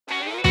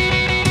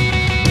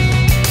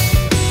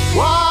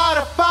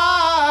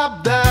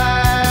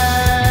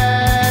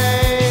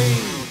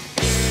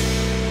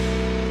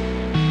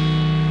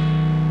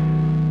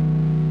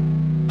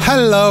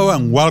Hello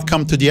and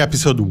welcome to the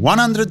episode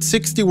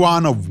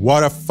 161 of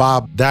What a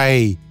Fab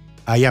Day.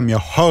 I am your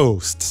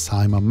host,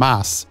 Simon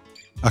Mas.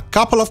 A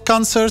couple of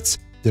concerts,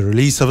 the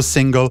release of a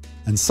single,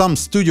 and some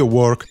studio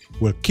work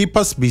will keep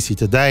us busy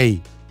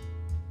today.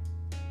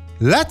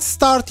 Let's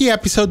start the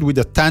episode with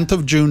the 10th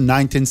of June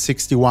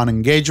 1961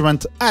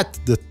 engagement at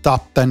the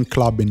Top 10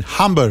 Club in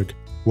Hamburg,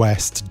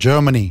 West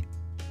Germany.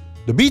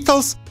 The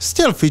Beatles,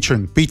 still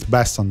featuring Pete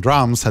Best on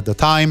drums at the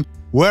time,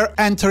 were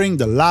entering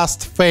the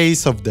last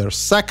phase of their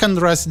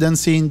second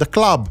residency in the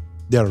club,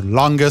 their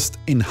longest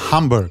in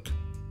Hamburg.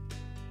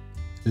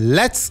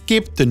 Let's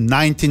skip to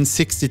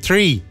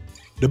 1963.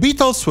 The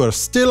Beatles were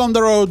still on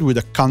the road with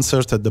a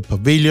concert at the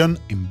Pavilion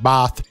in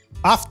Bath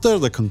after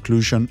the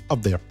conclusion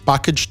of their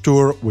package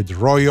tour with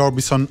Roy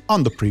Orbison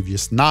on the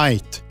previous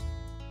night.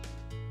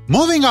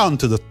 Moving on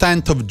to the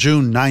 10th of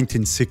June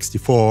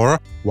 1964,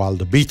 while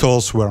the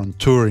Beatles were on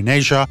tour in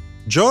Asia,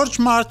 George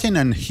Martin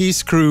and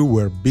his crew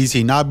were busy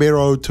in Abbey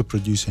Road to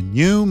produce a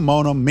new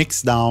mono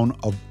mixdown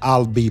of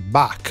I'll Be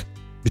Back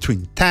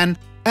between 10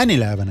 and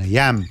 11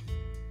 am.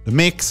 The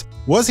mix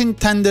was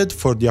intended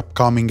for the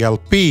upcoming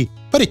LP,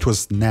 but it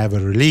was never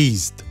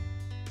released.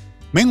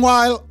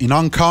 Meanwhile, in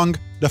Hong Kong,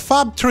 the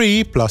Fab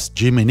 3 plus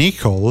Jimmy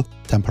Nicol,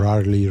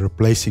 temporarily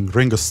replacing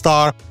Ringo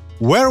Starr,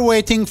 were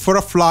waiting for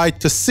a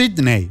flight to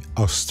Sydney,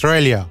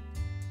 Australia.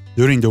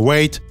 During the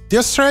wait, the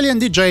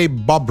Australian DJ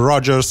Bob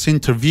Rogers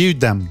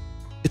interviewed them.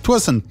 It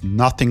wasn't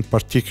nothing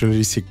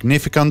particularly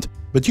significant,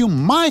 but you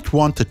might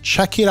want to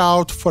check it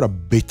out for a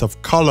bit of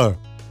color.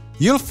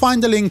 You'll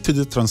find a link to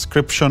the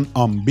transcription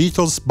on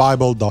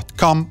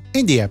BeatlesBible.com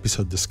in the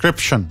episode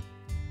description.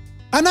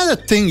 Another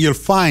thing you'll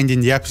find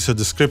in the episode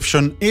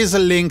description is a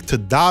link to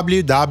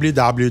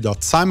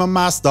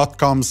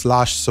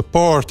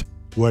www.simonmas.com/support,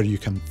 where you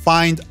can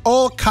find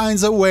all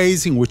kinds of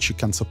ways in which you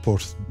can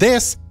support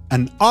this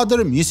and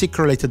other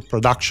music-related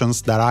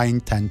productions that I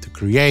intend to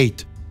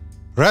create.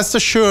 Rest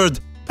assured,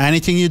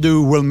 anything you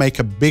do will make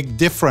a big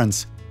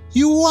difference.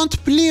 You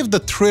won't believe the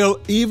thrill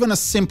even a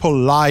simple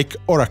like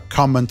or a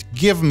comment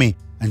give me,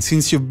 and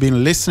since you've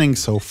been listening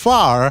so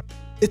far,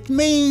 it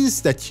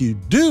means that you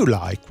do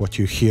like what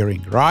you're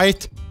hearing,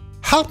 right?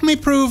 Help me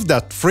prove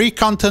that free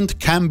content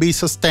can be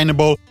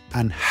sustainable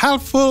and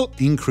helpful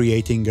in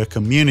creating a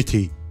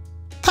community.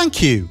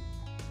 Thank you!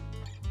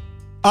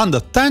 On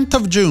the 10th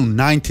of June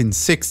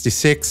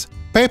 1966,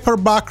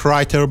 Paperback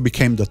Writer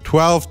became the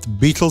 12th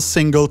Beatles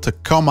single to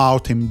come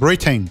out in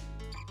Britain.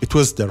 It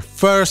was their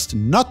first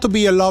not to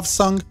be a love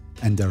song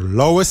and their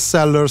lowest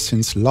seller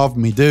since Love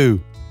Me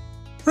Do.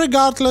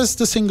 Regardless,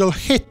 the single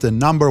hit the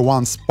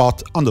 #1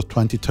 spot on the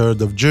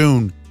 23rd of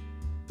June.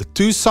 The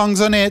two songs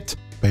on it,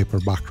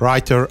 Paperback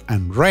Writer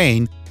and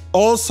Rain,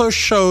 also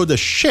showed a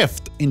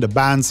shift in the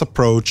band's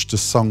approach to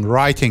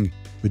songwriting,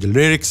 with the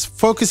lyrics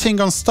focusing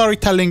on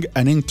storytelling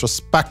and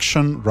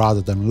introspection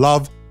rather than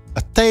love,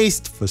 a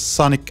taste for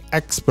sonic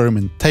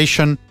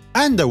experimentation,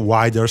 and a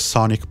wider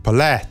sonic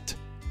palette.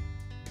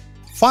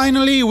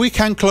 Finally, we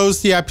can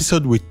close the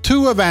episode with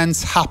two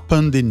events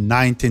happened in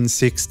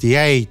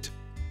 1968.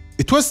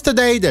 It was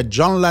today that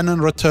John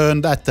Lennon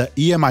returned at the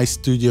EMI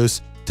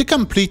studios to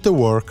complete the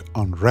work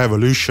on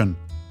Revolution.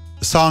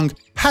 The song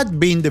had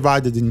been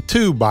divided in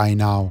two by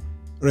now.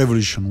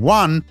 Revolution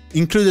 1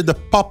 included the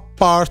pop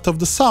part of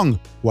the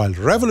song, while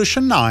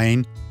Revolution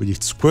 9, with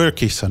its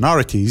quirky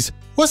sonorities,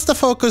 was the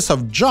focus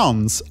of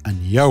John's and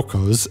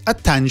Yoko's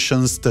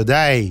attentions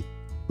today.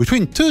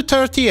 Between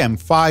 2:30 and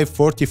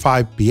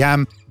 5:45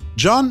 p.m.,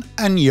 John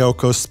and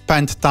Yoko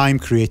spent time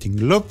creating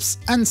loops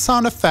and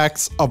sound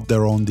effects of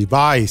their own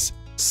device,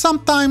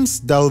 sometimes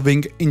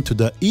delving into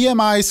the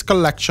EMI's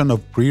collection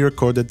of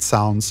pre-recorded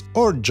sounds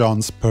or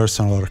John's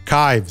personal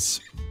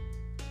archives.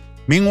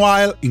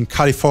 Meanwhile, in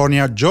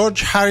California,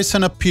 George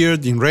Harrison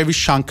appeared in Ravi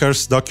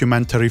Shankar's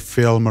documentary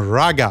film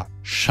Raga,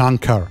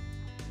 Shankar.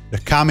 The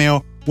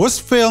cameo was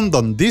filmed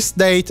on this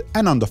date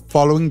and on the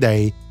following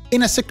day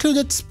in a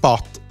secluded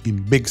spot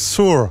in Big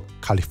Sur,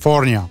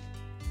 California.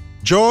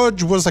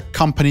 George was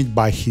accompanied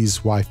by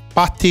his wife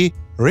Patty,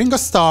 Ringo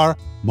Starr,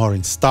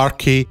 Maureen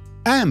Starkey,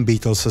 and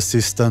Beatles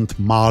assistant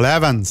Mal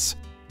Evans.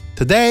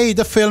 Today,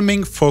 the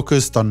filming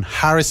focused on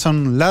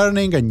Harrison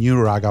learning a new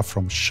raga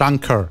from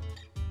Shankar.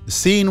 The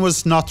scene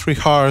was not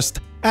rehearsed,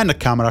 and the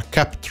camera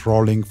kept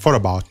rolling for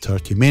about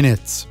 30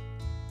 minutes.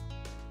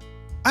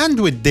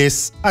 And with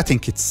this, I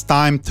think it's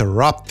time to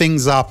wrap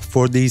things up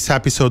for this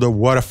episode of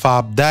What a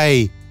Fab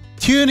Day.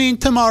 Tune in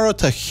tomorrow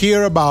to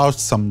hear about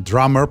some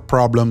drummer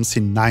problems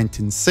in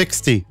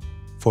 1960.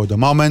 For the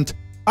moment,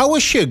 I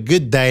wish you a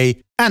good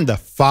day and a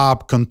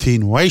fab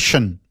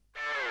continuation.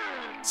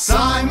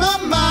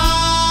 Simon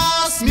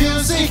Mas,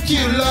 music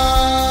you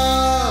love.